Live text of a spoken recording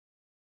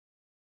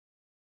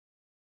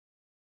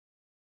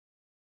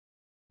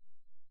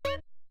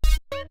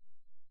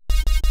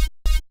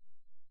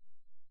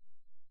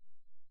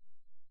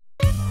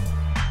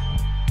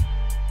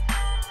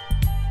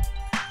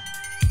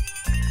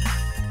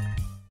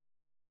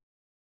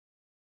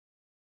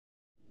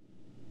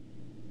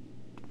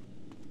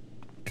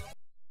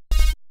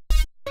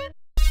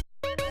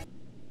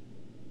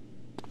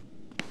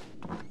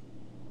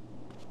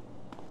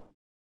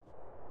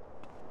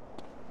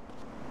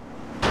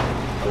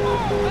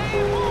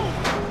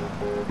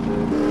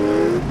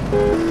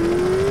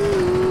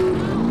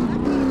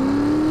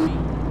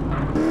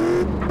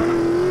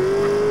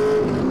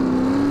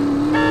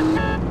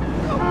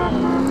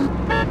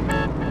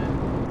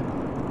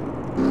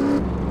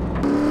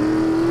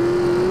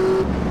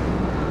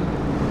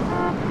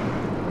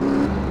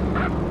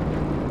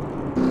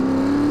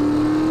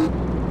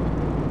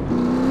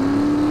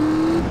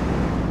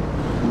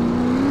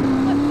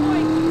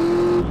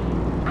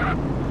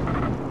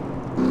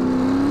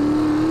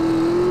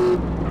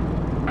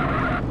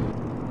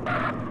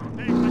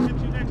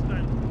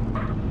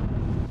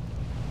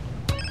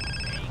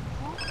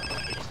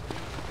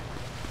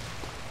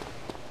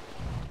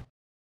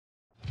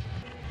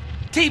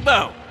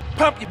T-Bone,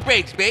 pump your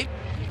brakes, babe.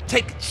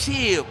 Take a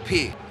chill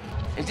pill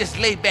and just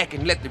lay back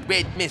and let the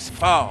red mist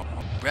fall,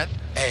 brother.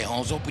 Hey,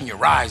 Holmes, open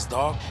your eyes,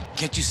 dog.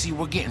 Can't you see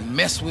we're getting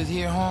messed with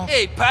here, Holmes?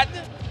 Hey,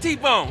 partner,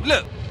 T-Bone,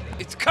 look,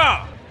 it's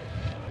Carl.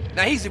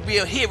 Now, he's a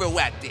real hero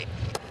out there.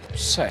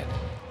 Sad.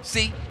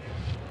 See?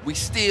 We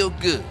still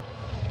good.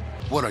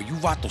 What, are you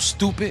Vato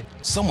stupid?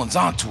 Someone's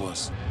onto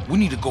us. We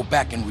need to go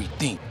back and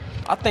rethink.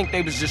 I think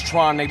they was just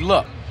trying their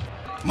luck.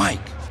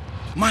 Mike,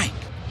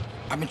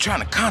 I've been trying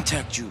to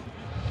contact you.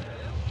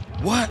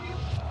 What?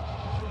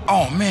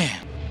 Oh, man,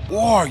 where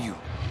are you?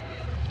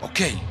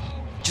 Okay,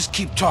 just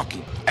keep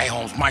talking. Hey,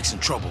 Holmes, Mike's in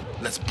trouble.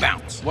 Let's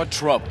bounce. What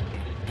trouble?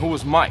 Who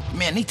was Mike?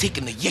 Man, they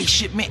taking the Yay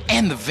shipment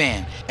and the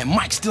van, and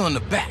Mike's still in the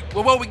back.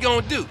 Well, what we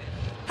gonna do?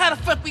 How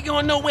the fuck we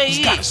gonna know where he is?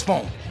 He's got his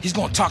phone. He's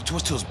gonna talk to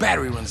us till his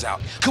battery runs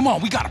out. Come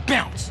on, we gotta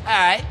bounce. All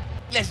right,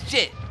 let's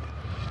jet.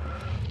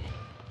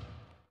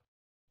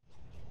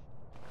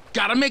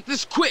 Gotta make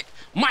this quick.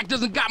 Mike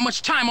doesn't got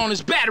much time on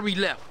his battery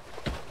left.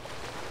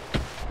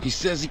 He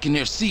says he can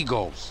hear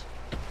seagulls.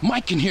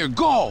 Mike can hear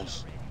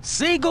gulls.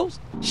 Seagulls?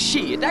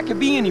 Shit, that could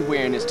be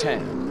anywhere in this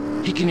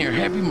town. He can hear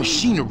heavy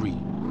machinery.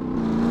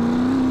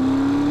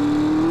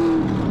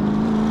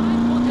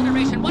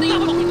 What are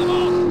you talking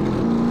about?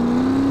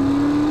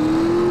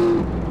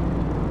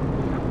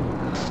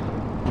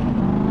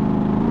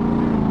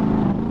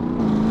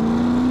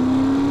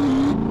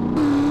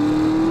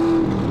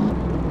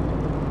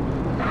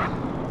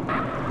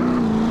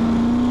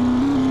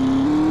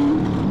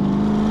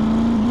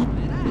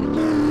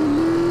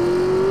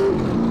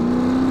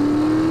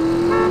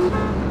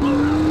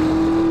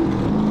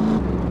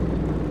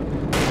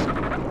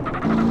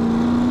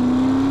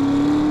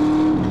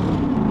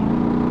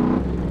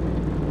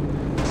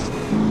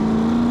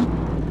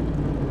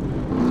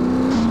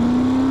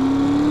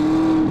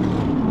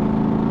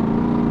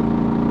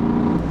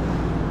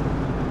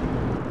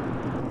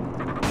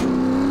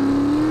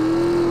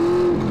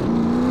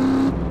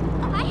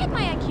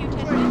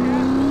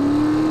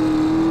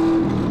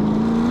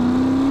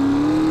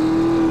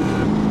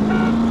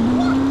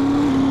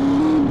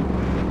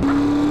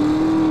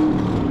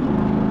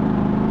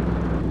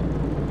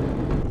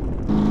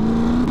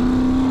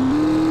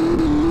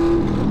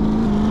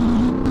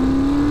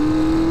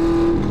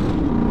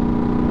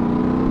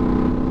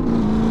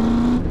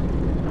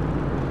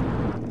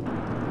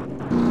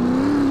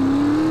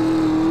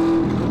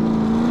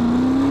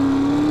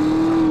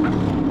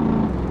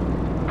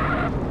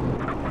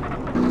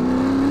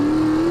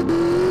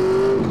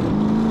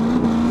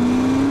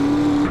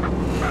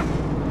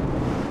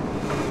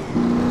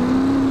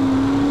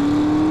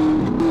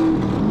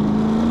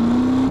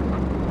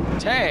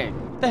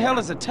 What the hell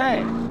is a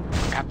tag?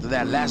 After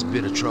that last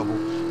bit of trouble,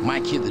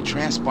 Mike hid the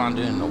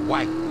transponder in the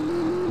white.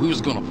 We was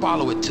gonna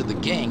follow it to the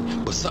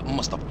gang, but something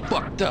must have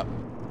fucked up.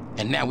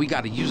 And now we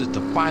gotta use it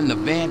to find the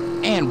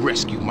van and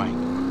rescue Mike.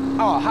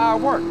 Oh, how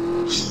it work?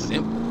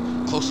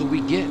 Simple. Closer we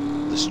get,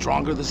 the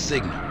stronger the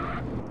signal.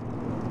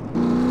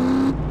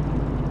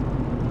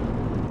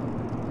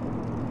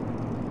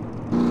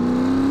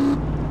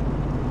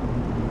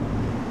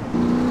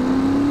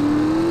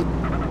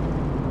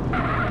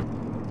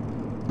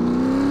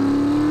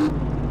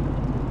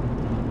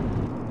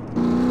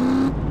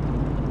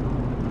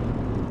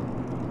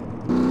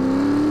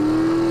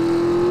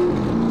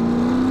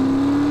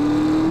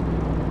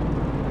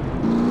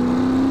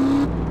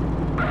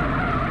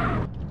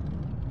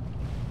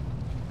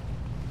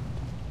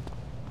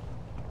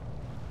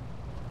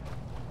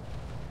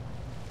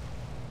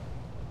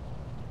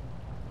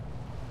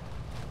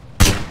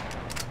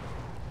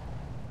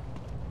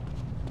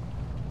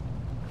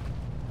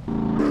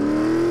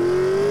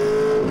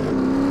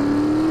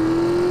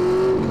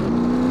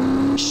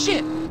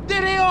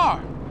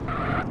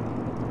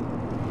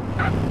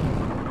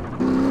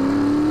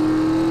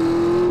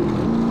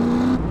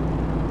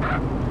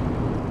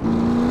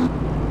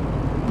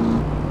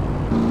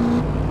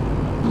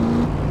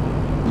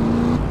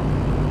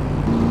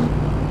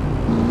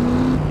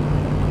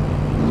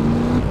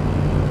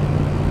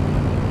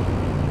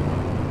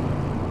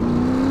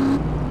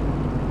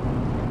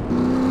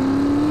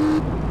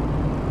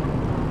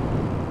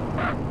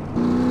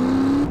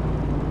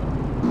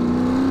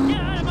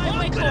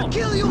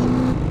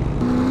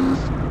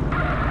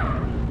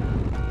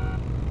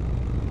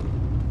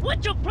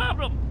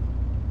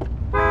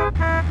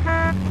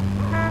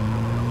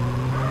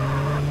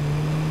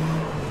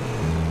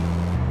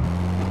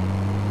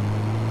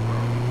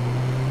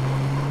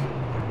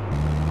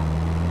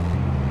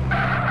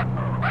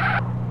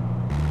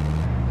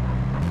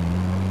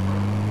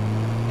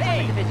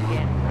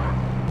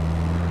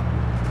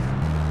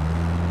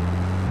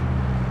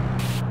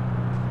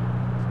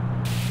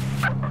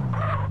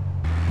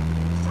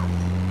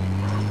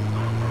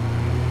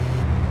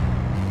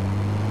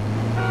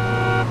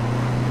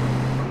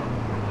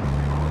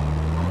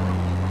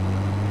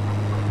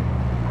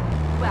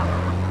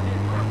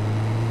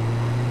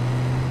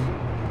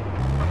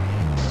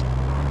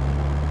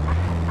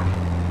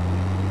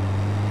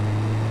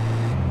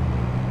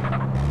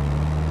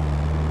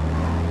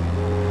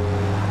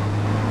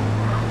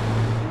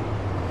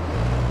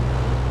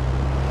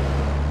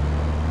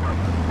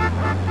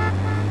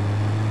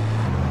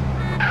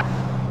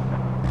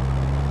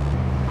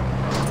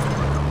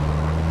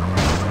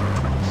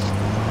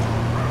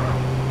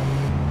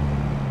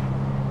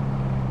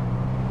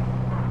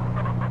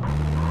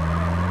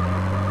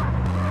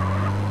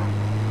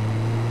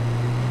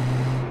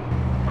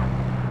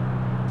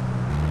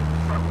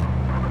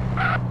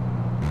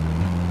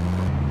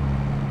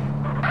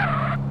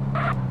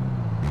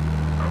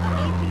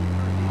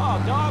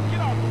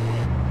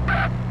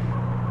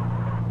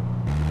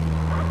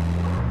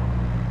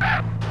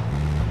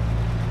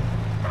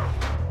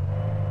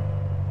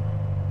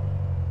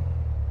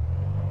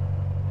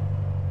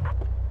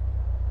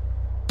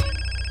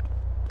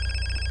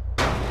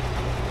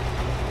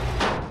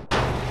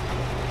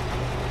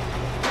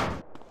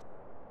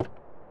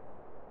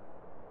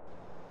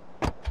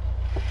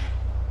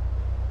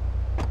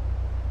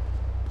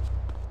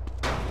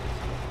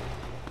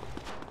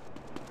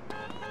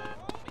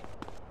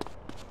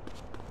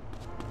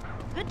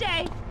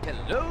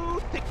 low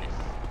thickness.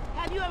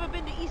 Have you ever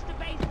been to Easter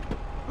Base?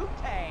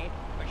 Booty,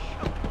 for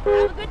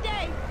sure. Have a good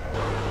day.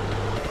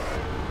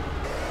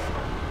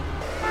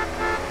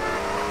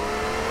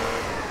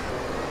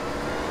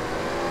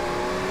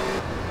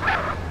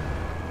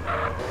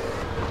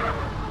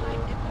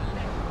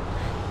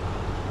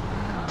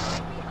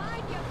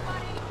 Behind you,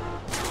 buddy!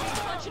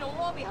 Punching a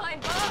wall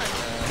behind bars.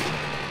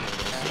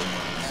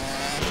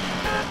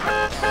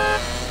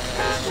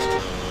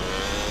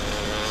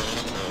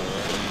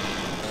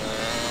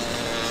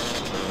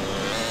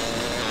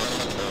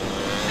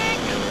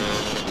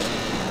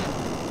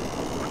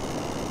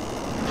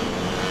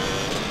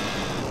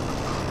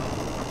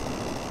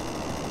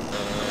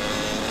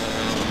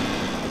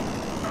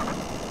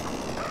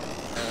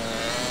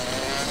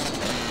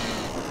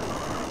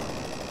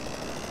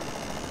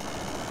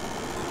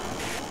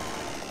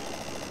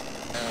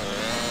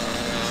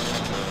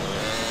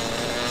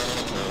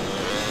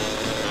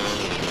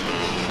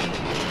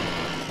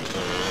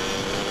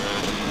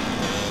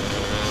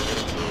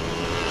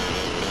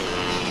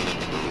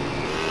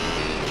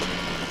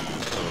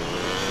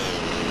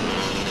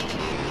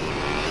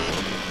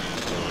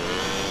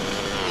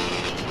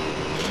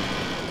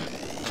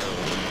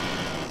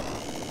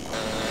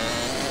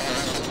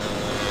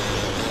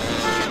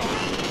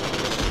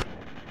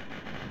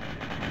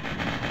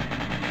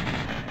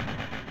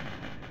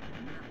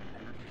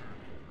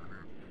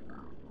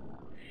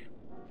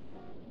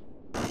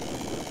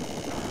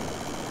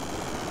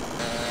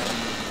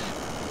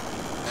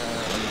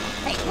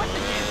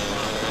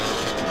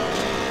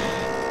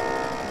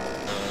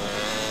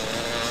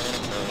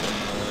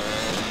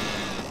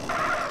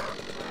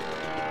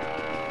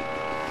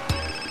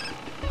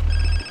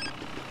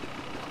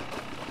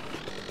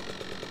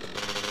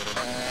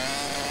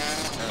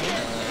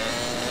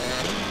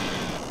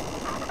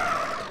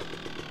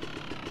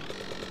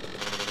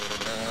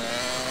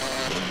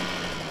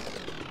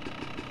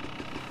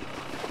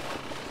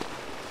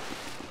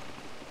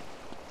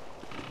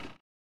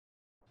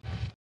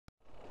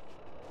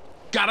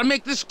 Gotta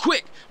make this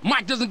quick.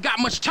 Mike doesn't got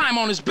much time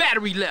on his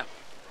battery left.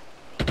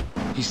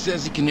 He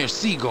says he can hear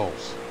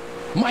seagulls.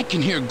 Mike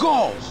can hear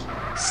gulls.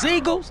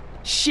 Seagulls?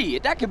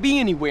 Shit, that could be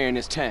anywhere in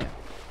this town.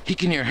 He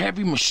can hear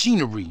heavy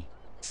machinery.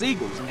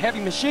 Seagulls and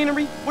heavy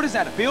machinery? What is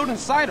that, a building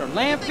site or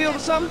landfill or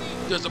something?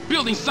 There's a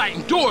building site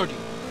in Doherty.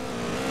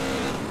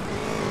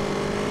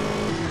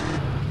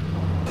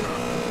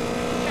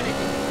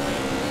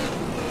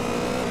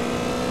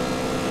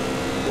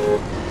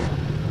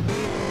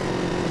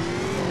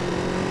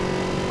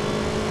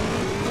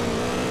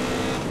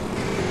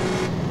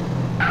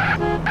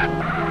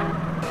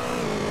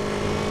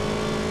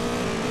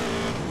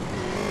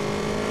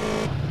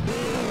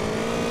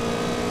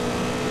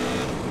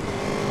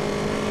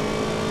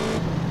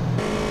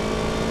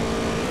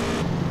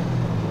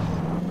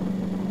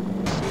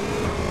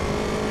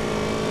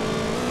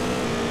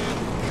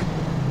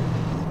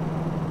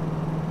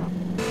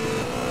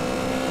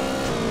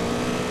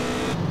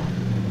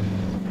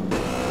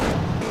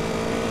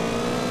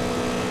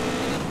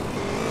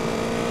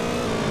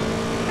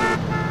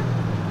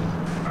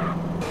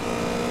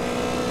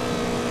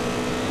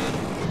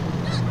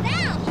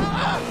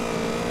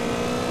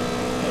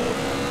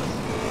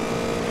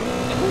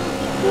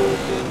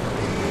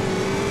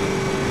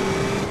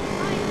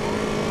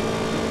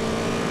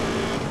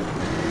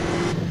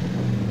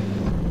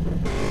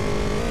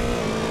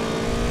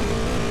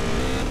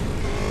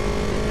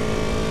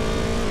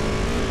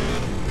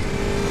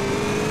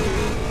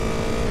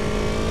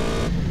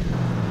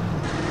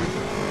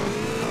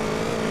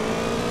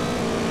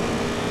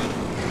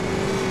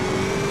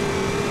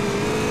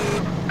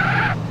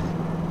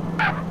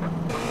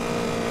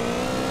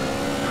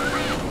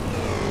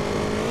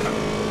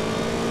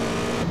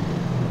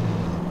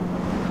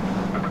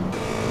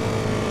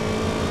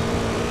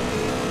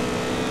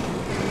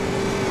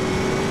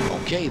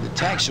 Okay, the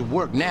tag should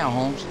work now,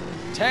 Holmes.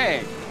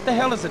 Tag? The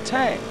hell is a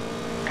tag?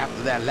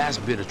 After that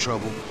last bit of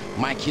trouble,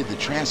 Mike hid the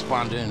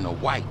transponder in the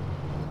white.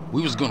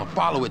 We was gonna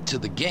follow it to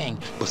the gang,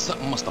 but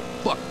something must have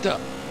fucked up.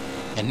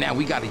 And now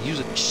we gotta use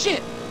it.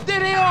 Shit!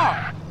 There they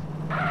are!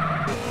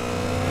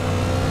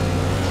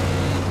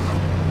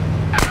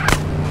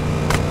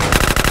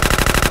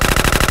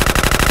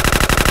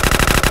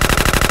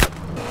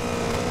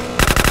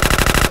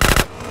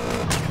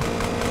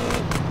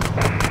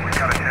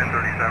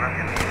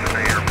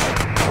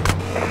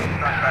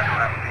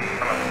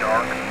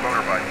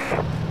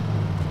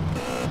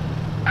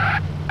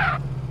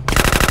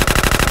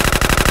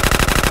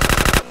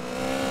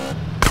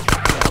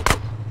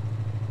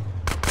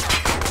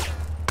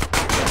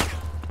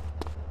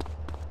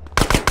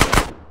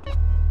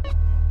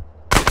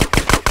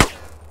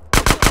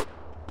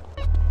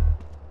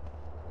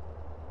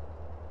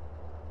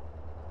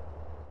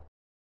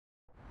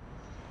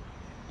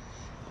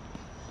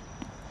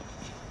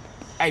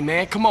 Hey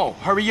man, come on,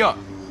 hurry up.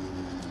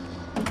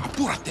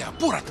 Apúrate,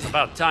 apúrate.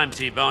 About time,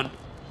 T-Bone.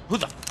 Who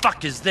the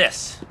fuck is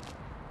this?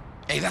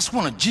 Hey, that's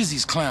one of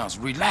Jizzy's clowns.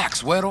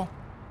 Relax, Güero.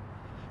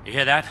 You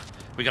hear that?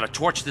 We gotta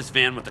torch this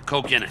van with the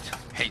coke in it.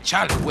 Hey,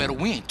 Charlie, Güero,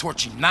 we ain't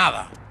torching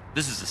nada.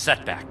 This is a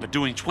setback, but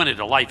doing 20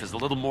 to life is a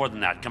little more than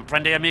that.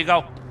 Comprende,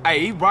 amigo?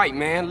 Hey, he right,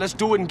 man. Let's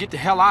do it and get the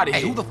hell out of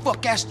Hey, here. who the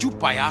fuck asked you,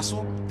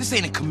 payaso? This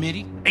ain't a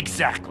committee.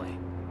 Exactly.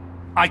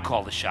 I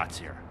call the shots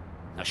here.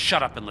 Now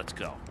shut up and let's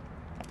go.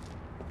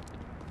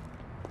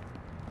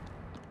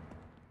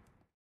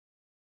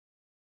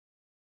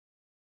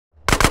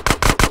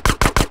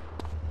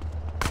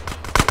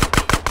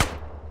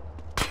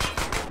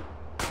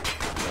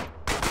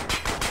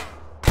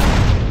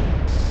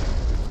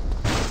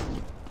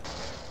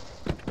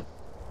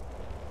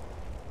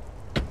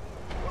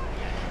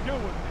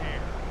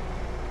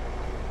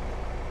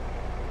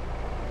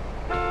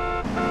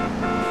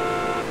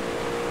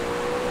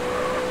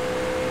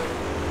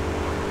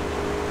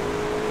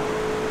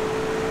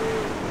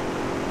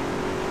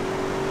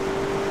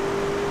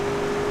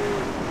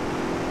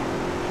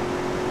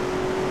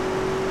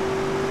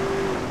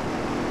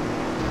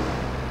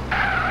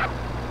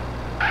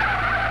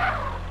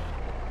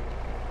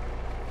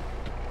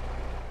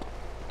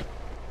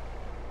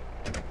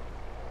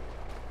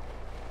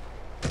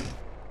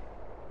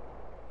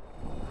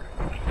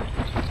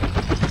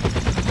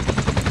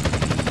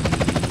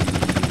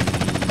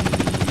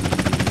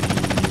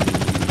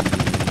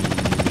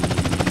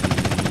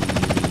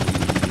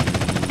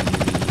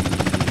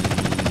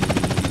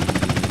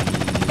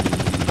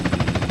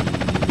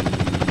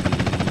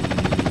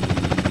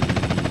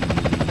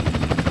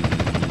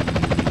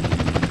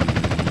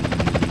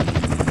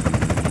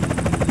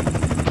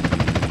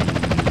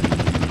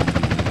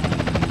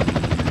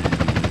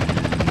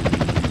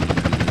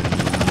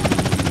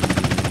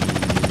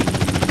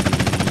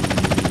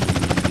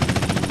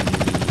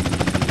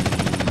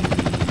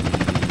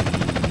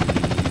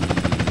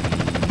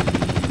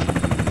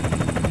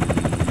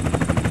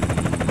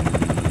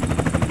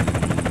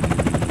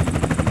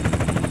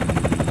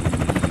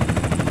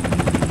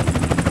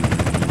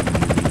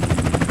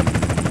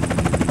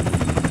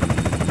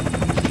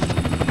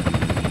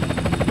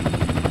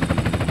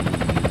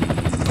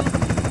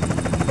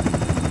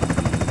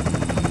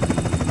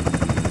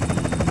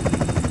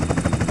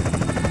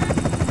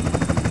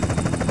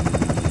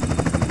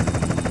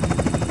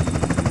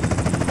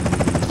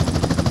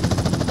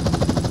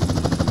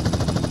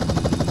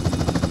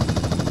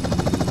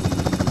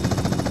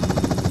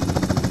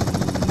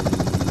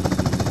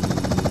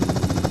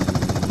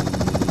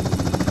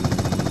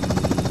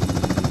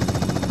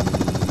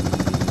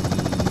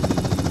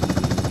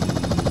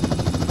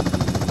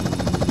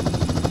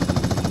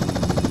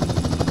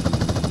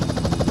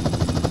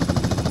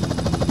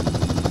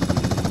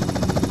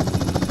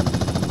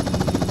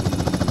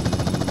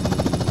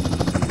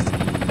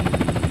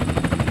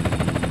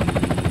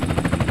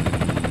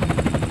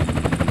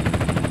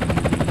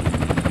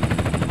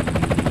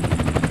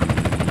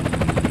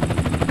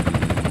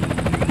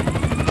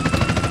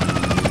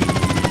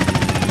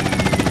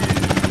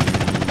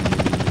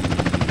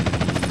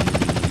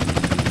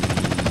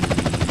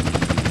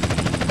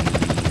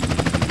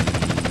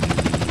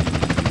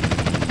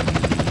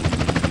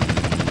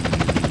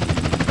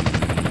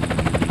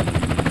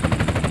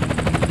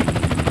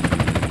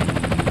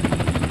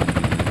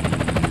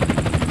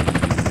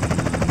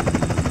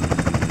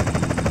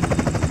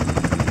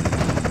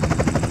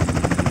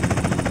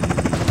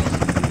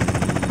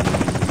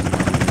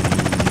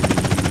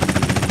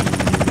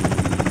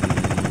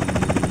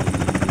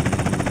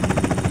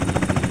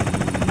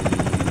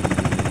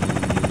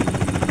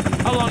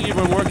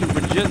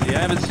 Jizzy, I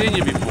haven't seen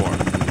you before.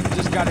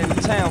 Just got into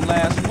town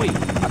last week.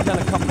 I've done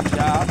a couple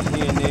jobs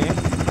here and there.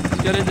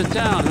 Just got into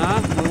town, huh?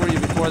 Where were you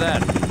before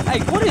that? Hey,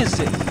 what is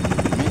this?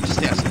 Man,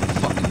 just answer the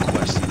fucking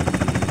question.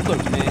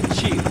 Look, man,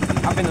 chill.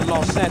 I've been to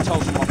Los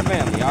Santos with my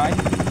family, all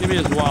right? Give me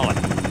his wallet.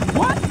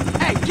 What?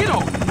 Hey, get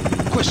off!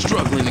 Quit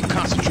struggling and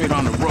concentrate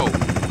on the road.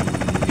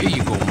 Here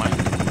you go,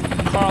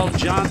 Mike. Carl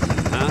Johnson,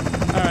 huh?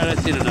 All right, I've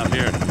seen enough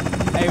here.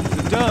 Hey,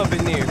 with the dub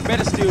in there,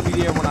 better still be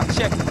there when I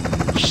check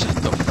it. Shut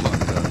the fuck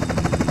up.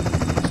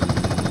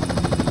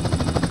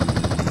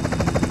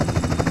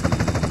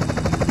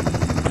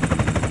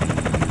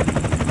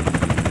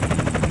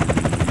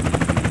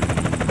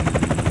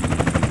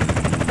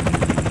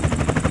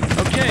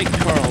 Okay,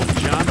 Carl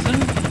Johnson.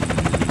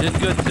 You did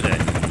good today.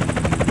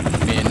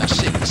 Man, now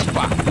shake the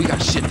spot. We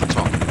got shit to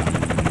talk about.